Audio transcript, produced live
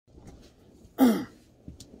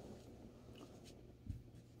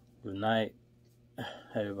night,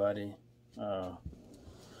 everybody.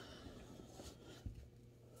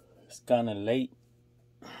 It's kind of late.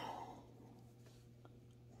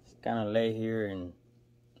 It's kind of late here in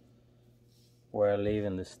where I live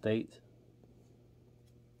in the States.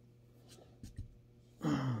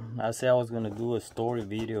 I said I was gonna do a story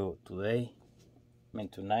video today.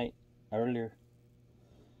 Tonight, earlier.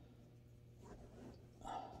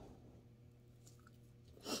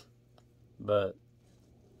 But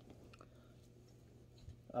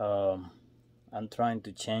I'm trying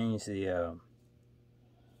to change the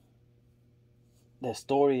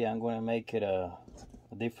story. I'm gonna make it a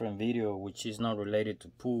different video, which is not related to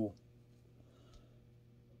pool.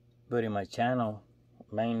 But in my channel,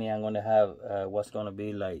 mainly I'm gonna have what's gonna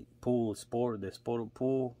be like pool sport, the sport of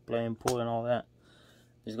pool, playing pool and all that.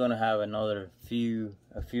 It's gonna have a few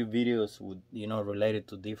videos with related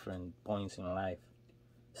to different points in life.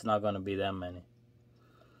 It's not gonna be that many.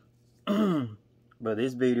 But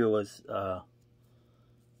this video was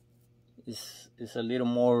it's a little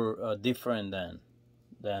more different than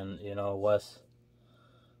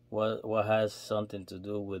what has something to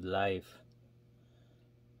do with life.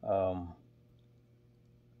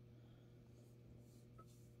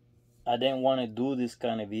 I didn't want to do this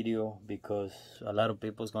kind of video because a lot of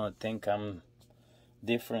people's gonna think I'm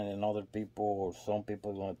different than other people, or some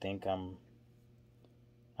people gonna think I'm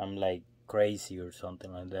like crazy or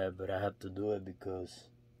something like that. But I have to do it because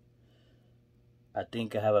I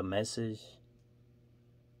think I have a message,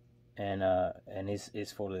 and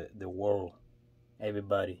it's for the world,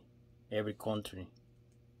 everybody, every country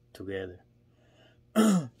together.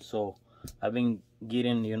 So I've been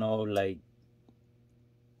getting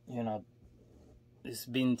it's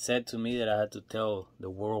been said to me that I had to tell the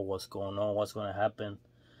world what's going on, what's going to happen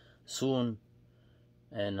soon,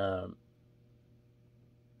 and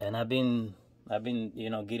I've been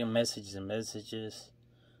getting messages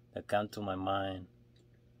that come to my mind,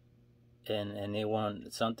 and they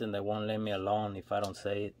want something that won't let me alone if I don't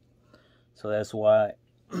say it. So that's why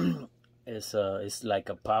it's like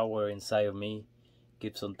a power inside of me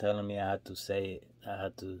keeps on telling me I had to say it. I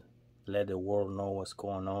had to let the world know what's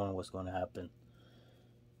going on, what's going to happen.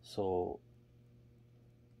 So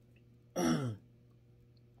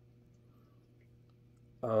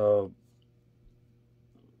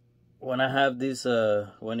when I have this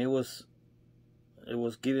when it was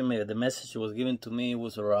giving me the message, was given to me, it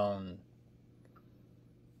was around,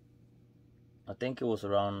 I think it was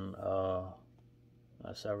around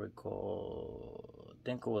as I recall, I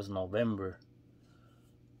think it was November,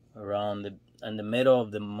 around in the middle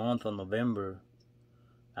of the month of November.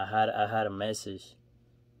 I had a message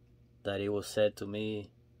that it was said to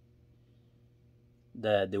me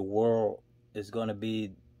that the world is gonna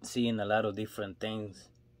be seeing a lot of different things,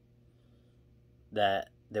 that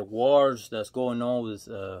the wars that's going on with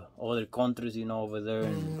other countries, over there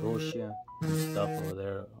in Russia and stuff over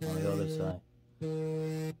there on the other side.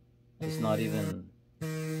 It's not even,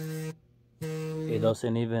 it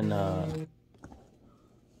doesn't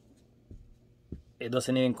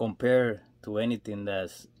even compare to anything that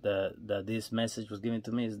this message was given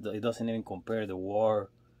to me. It doesn't even compare the war,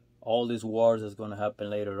 all these wars that's going to happen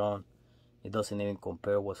later on. It doesn't even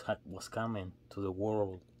compare what's coming to the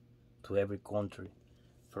world, to every country,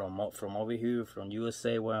 from over here, from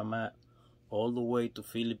USA where I'm at, all the way to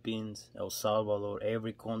Philippines, El Salvador.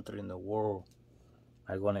 Every country in the world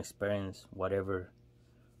are going to experience whatever,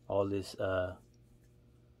 all this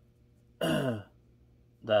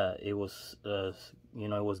that it was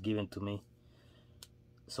it was given to me.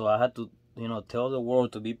 So I had to tell the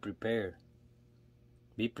world to be prepared.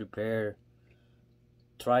 Be prepared.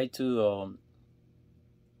 Try to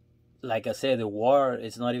like I said, the war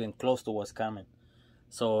is not even close to what's coming.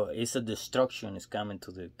 So it's a destruction is coming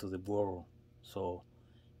to the world. So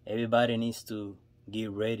everybody needs to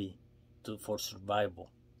get ready for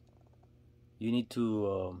survival. You need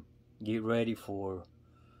to get ready to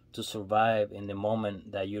survive in the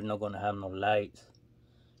moment that you're not gonna have no lights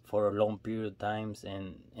for a long period of times,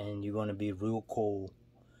 and you're gonna be real cold,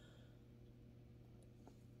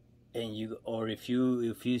 and you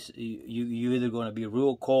either gonna be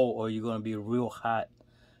real cold or you're gonna be real hot,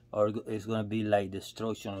 or it's gonna be like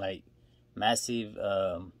destruction, like massive.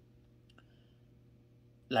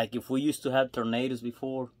 Like if we used to have tornadoes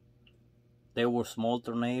before, they were small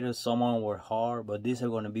tornadoes, some of them were hard, but these are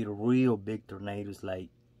gonna be real big tornadoes, like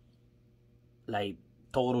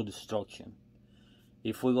total destruction.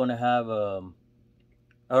 If we're gonna have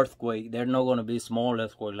earthquake, they're not gonna be small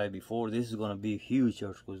earthquake like before. This is gonna be huge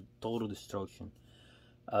earthquake, total destruction.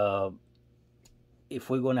 If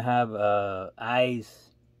we're gonna have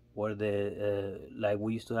ice, where like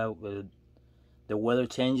we used to have the weather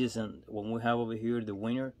changes, and when we have over here the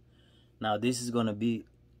winter. Now this is gonna be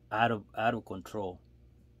out of control.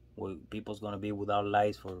 Where people's gonna be without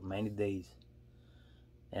lights for many days.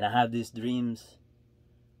 And I have these dreams,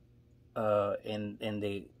 and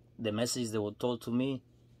the message that were told to me,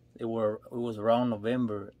 it was around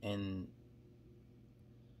November, and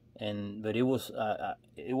but it was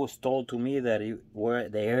told to me that where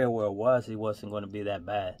the area where it wasn't going to be that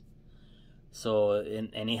bad. So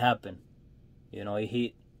and it happened. It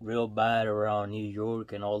hit real bad around New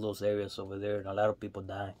York and all those areas over there, and a lot of people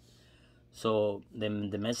died. So the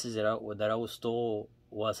message that I was told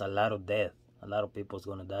was a lot of death. A lot of people's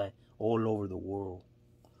gonna die all over the world.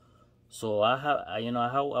 So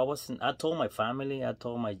I told my family,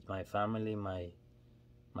 my family, my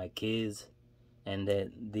kids, and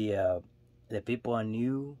the people I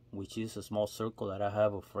knew, which is a small circle that I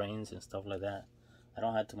have of friends and stuff like that. I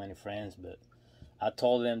don't have too many friends, but I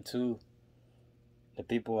told them too. The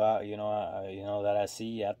people that I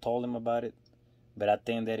see, I told them about it, but I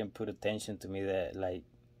think they didn't put attention to me. That like,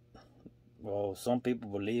 well, some people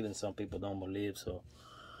believe and some people don't believe. So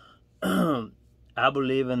I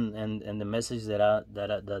believe in the message that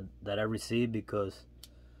I received, because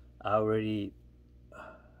I already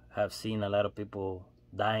have seen a lot of people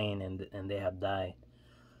dying, and they have died.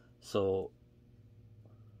 So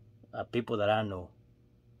people that I know,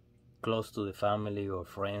 close to the family or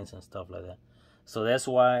friends and stuff like that. So that's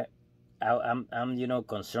why I'm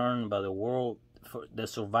concerned about the world. For the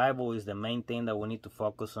survival is the main thing that we need to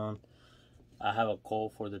focus on. I have a call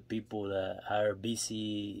for the people that are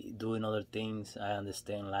busy doing other things. I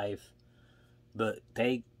understand life, but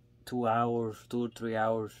take 2 hours, 2 or 3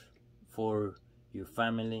 hours for your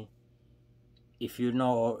family. If you are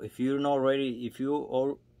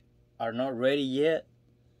not ready yet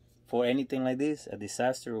for anything like this, a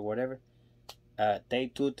disaster or whatever,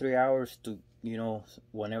 take 2 or 3 hours to,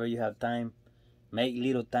 whenever you have time, make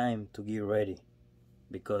little time to get ready,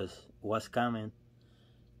 because what's coming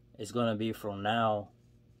is gonna be from now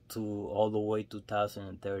to all the way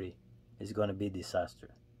 2030. It's gonna be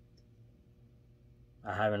disaster.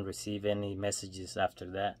 I haven't received any messages after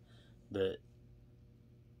that, but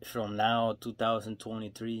from now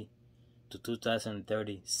 2023 to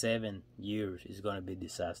 2030, 7 years is gonna be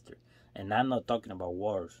disaster. And I'm not talking about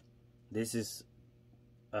wars. This is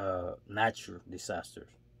natural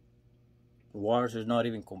disasters. Wars is not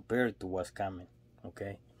even compared to what's coming.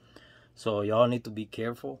 Okay, so y'all need to be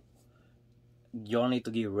careful. Y'all need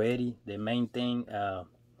to get ready. The main thing,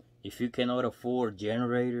 if you cannot afford a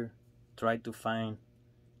generator, try to find.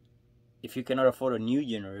 If you cannot afford a new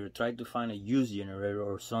generator, try to find a used generator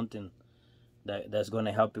or something that's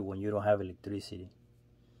gonna help you when you don't have electricity.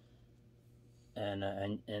 And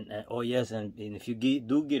oh yes, and if you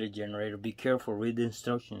do get a generator, be careful. Read the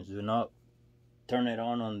instructions. Do not turn it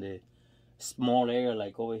on the small area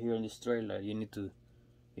like over here in this trailer. You need to,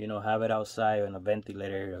 have it outside in a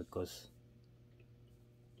ventilated area, because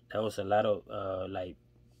there was a lot of like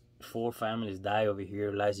 4 families died over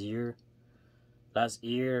here last year,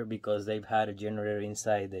 because they've had a generator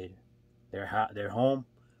inside their home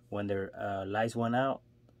when their lights went out,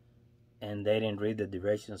 and they didn't read the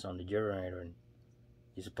directions on the generator. And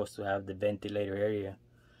you're supposed to have the ventilator area,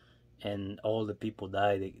 and all the people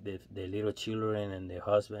died. The little children and the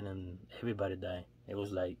husband and everybody died. It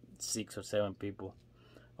was like 6 or 7 people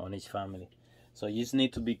on each family. So you just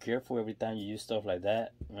need to be careful every time you use stuff like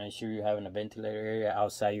that. Make sure you're having a ventilator area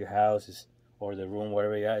outside your house or the room,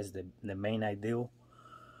 wherever you are, is the main ideal.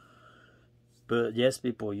 But yes,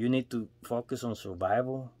 people, you need to focus on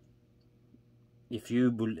survival. If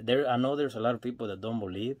you I know there's a lot of people that don't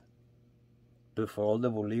believe, but for all the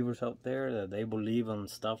believers out there that they believe on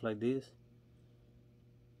stuff like this,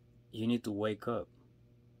 you need to wake up,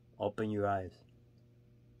 open your eyes.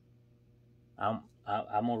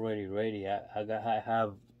 I'm already ready. I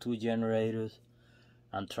have 2 generators.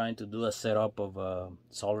 I'm trying to do a setup of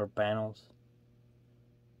solar panels.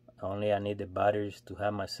 Only I need the batteries to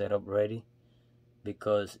have my setup ready,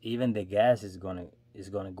 because even the gas is gonna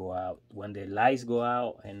go out when the lights go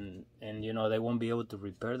out, and they won't be able to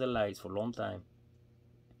repair the lights for a long time.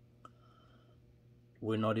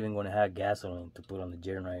 We're not even gonna have gasoline to put on the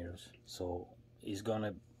generators, so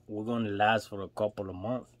we're gonna last for a couple of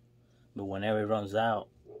months. But whenever it runs out,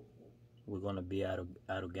 we're gonna be out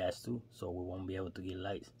of gas too, so we won't be able to get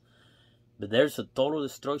lights. But there's a total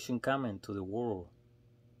destruction coming to the world,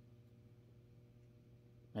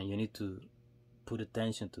 and you need to put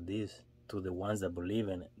attention to this, to the ones that believe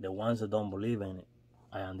in it. The ones that don't believe in it,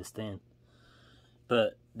 I understand.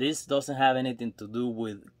 But this doesn't have anything to do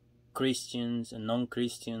with Christians and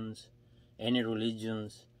non-Christians, any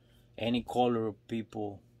religions, any color of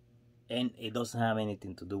people, and it doesn't have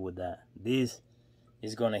anything to do with that. This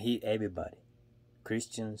is gonna hit everybody: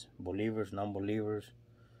 Christians, believers, non-believers,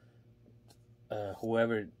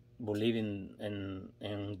 whoever believe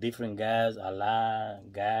in different gods, Allah,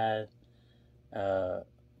 God,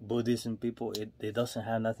 Buddhism people. It doesn't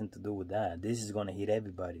have nothing to do with that. This is gonna hit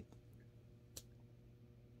everybody.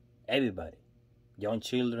 Everybody, young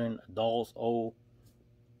children, adults, old,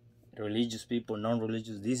 religious people,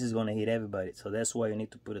 non-religious. This is gonna hit everybody. So that's why you need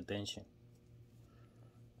to put attention.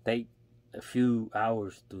 Take a few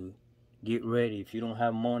hours to get ready. If you don't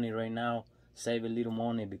have money right now, save a little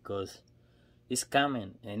money, because it's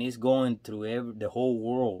coming and it's going through the whole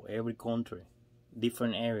world, every country,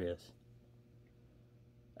 different areas.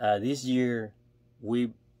 This year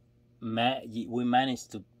we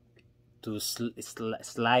managed to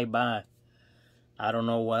slide by. I don't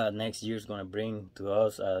know what next year's gonna bring to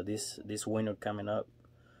us, this winter coming up,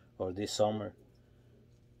 or this summer.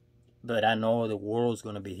 But I know the world's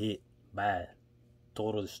gonna be hit bad,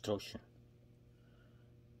 total destruction,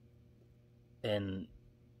 and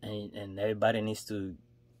everybody needs to.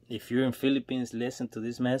 If you're in Philippines, listen to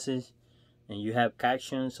this message, and you have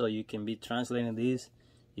captions so you can be translating this.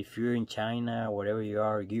 If you're in China, wherever you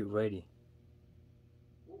are, get ready.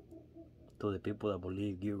 To the people that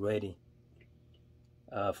believe, get ready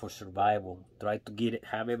for survival. Try to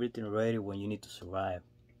have everything ready when you need to survive.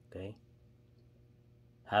 Okay.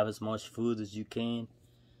 Have as much food as you can.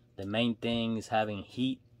 The main thing is having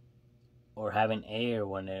heat or having air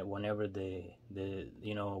whenever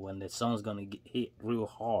when the sun's gonna get hit real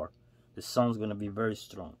hard. The sun's gonna be very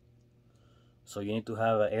strong. So you need to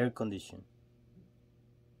have an air condition.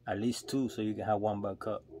 At least 2, so you can have 1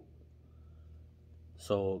 backup.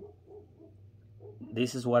 So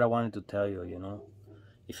this is what I wanted to tell you,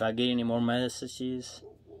 If I get any more messages,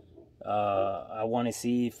 I want to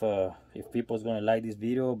see if people's gonna like this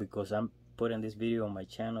video, because I'm putting this video on my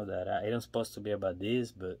channel that it ain't supposed to be about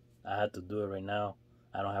this, but I had to do it right now.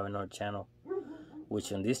 I don't have another channel,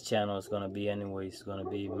 which on this channel is gonna be anyways. It's gonna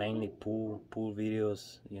be mainly pool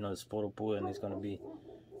videos, it's photo pool, and it's gonna be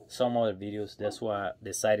some other videos. That's why I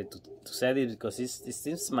decided to say it, because it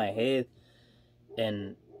seems in my head,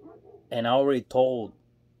 and I already told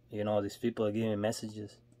these people are giving me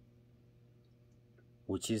messages,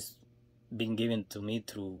 which is being given to me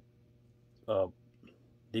through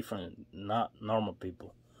different, not normal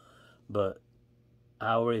people. But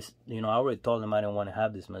I already told them I didn't want to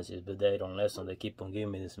have this message, but they don't listen. They keep on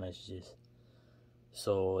giving me these messages.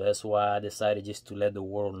 So that's why I decided just to let the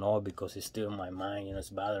world know, because it's still in my mind. It's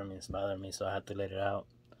bothering me, so I had to let it out.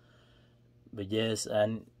 But yes,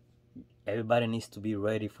 and everybody needs to be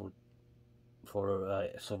ready for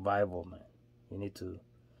survival, man. You need to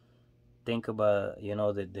think about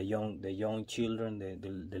the young children,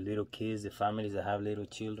 the little kids, the families that have little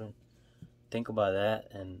children. Think about that,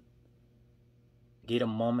 and get a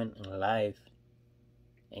moment in life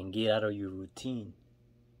and get out of your routine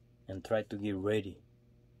and try to get ready.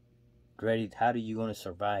 How are you going to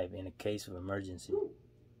survive in a case of emergency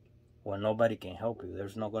when nobody can help you?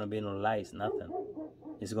 There's not going to be no lights, nothing.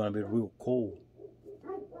 It's going to be real cold.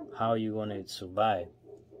 How are you going to survive?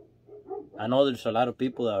 I know there's a lot of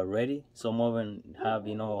people that are ready. Some of them have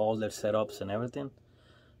all their setups and everything,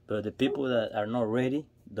 but the people that are not ready,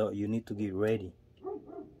 though, you need to get ready.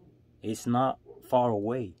 It's not far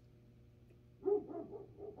away.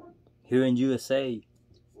 Here in USA,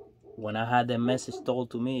 when I had that message told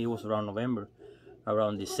to me, it was around November.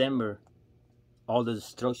 Around December, all the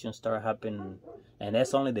destruction started happening, and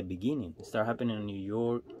that's only the beginning. It started happening in New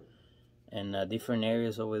York and different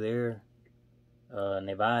areas over there,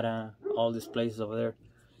 Nevada, all these places over there.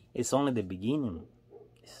 It's only the beginning.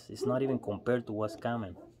 It's not even compared to what's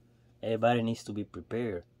coming. Everybody needs to be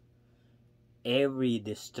prepared. Every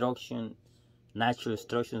destruction, natural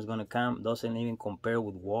destruction is gonna come. Doesn't even compare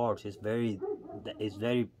with wars. It's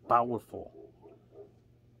very powerful.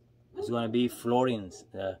 It's gonna be flooding.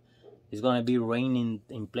 It's gonna be raining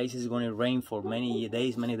in places. It's gonna rain for many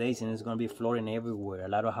days, and it's gonna be flooding everywhere. A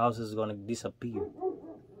lot of houses are gonna disappear.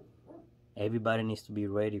 Everybody needs to be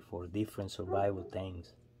ready for different survival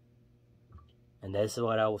things, and that's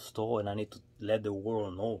what I was told, and I need to let the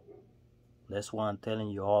world know. That's why I'm telling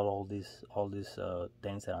you all these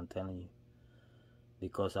things that I'm telling you,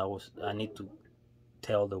 because I need to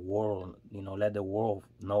tell the world, let the world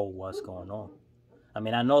know what's going on. I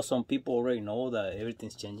mean, I know some people already know that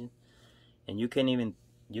everything's changing, and you can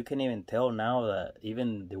even tell now that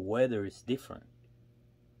even the weather is different.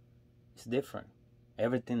 It's different.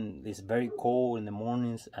 Everything is very cold in the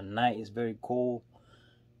mornings. At night it's very cold.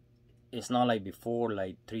 it's not like before,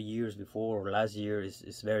 like 3 years before or last year.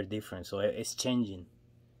 It's very different. So it's changing.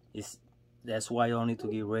 That's why you all need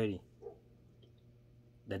to get ready.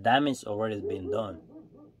 The damage already has been done.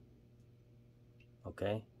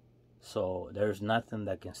 Okay, so there's nothing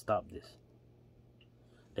that can stop this.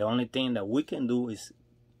 The only thing that we can do is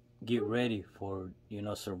get ready for,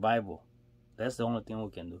 survival. That's the only thing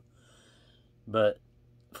we can do. But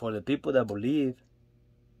for the people that believe,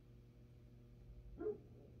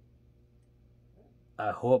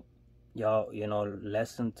 I hope y'all,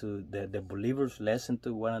 listen to the believers, listen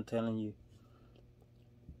to what I'm telling you.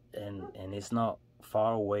 And it's not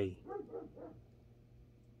far away.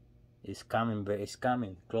 It's coming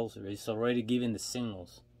closer. It's already giving the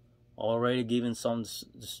signals, already giving some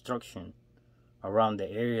destruction around the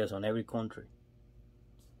areas on every country.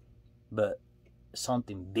 But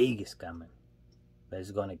something big is coming that's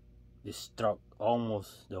gonna destruct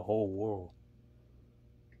almost the whole world.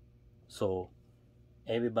 So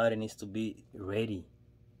everybody needs to be ready,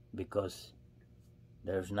 because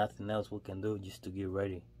there's nothing else we can do, just to get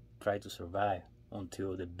ready, try to survive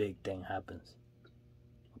until the big thing happens.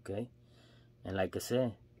 Okay? And like I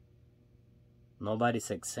said, nobody's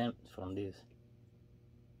exempt from this.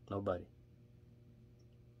 Nobody.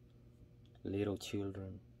 Little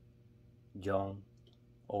children, young,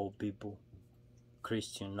 old people,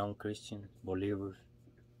 Christian, non-Christian, believers,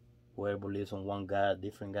 whoever believes in one God,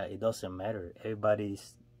 different God, it doesn't matter.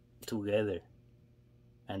 Everybody's together,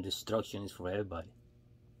 and destruction is for everybody.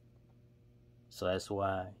 So that's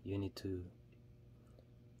why you need to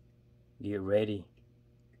get ready,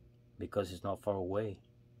 because it's not far away.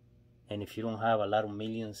 And if you don't have a lot of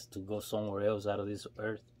millions to go somewhere else out of this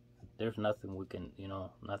earth, there's nothing we can,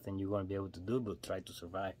 nothing you're going to be able to do but try to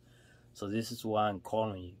survive. So this is why I'm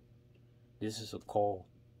calling you. This is a call.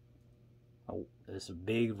 It's a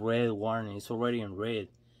big red warning. It's already in red.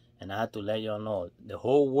 And I have to let y'all know, the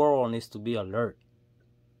whole world needs to be alert.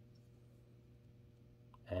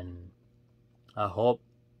 And I hope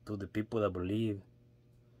to the people that believe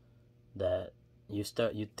that you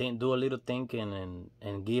do a little thinking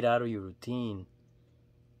and get out of your routine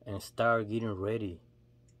and start getting ready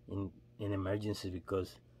in emergencies,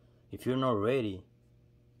 because if you're not ready,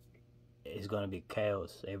 it's gonna be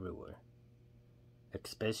chaos everywhere,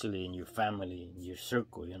 especially in your family, in your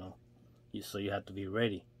circle, so you have to be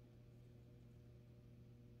ready.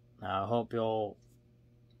 Now I hope y'all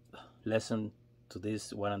listen to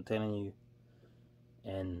this, what I'm telling you,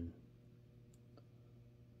 and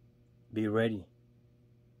be ready,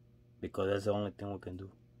 because that's the only thing we can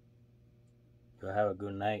do. Y'all have a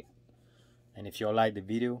good night. And if y'all like the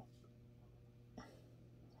video,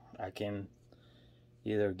 I can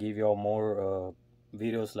either give y'all more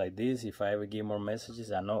videos like this if I ever get more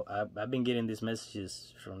messages. I know I've been getting these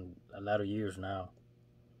messages from a lot of years now,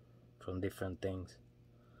 from different things,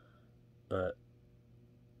 but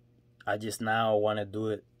I just now want to do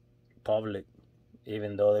it public,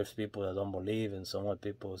 even though there's people that don't believe, and some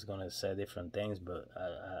people is gonna say different things, but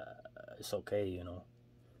it's okay,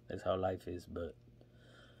 that's how life is. But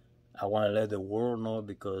I want to let the world know,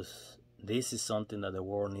 because this is something that the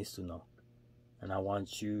world needs to know, and I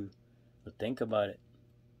want you to think about it.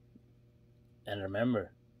 And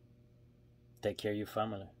remember, take care of your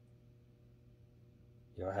family.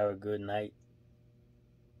 Y'all have a good night,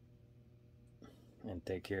 and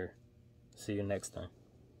take care. See you next time.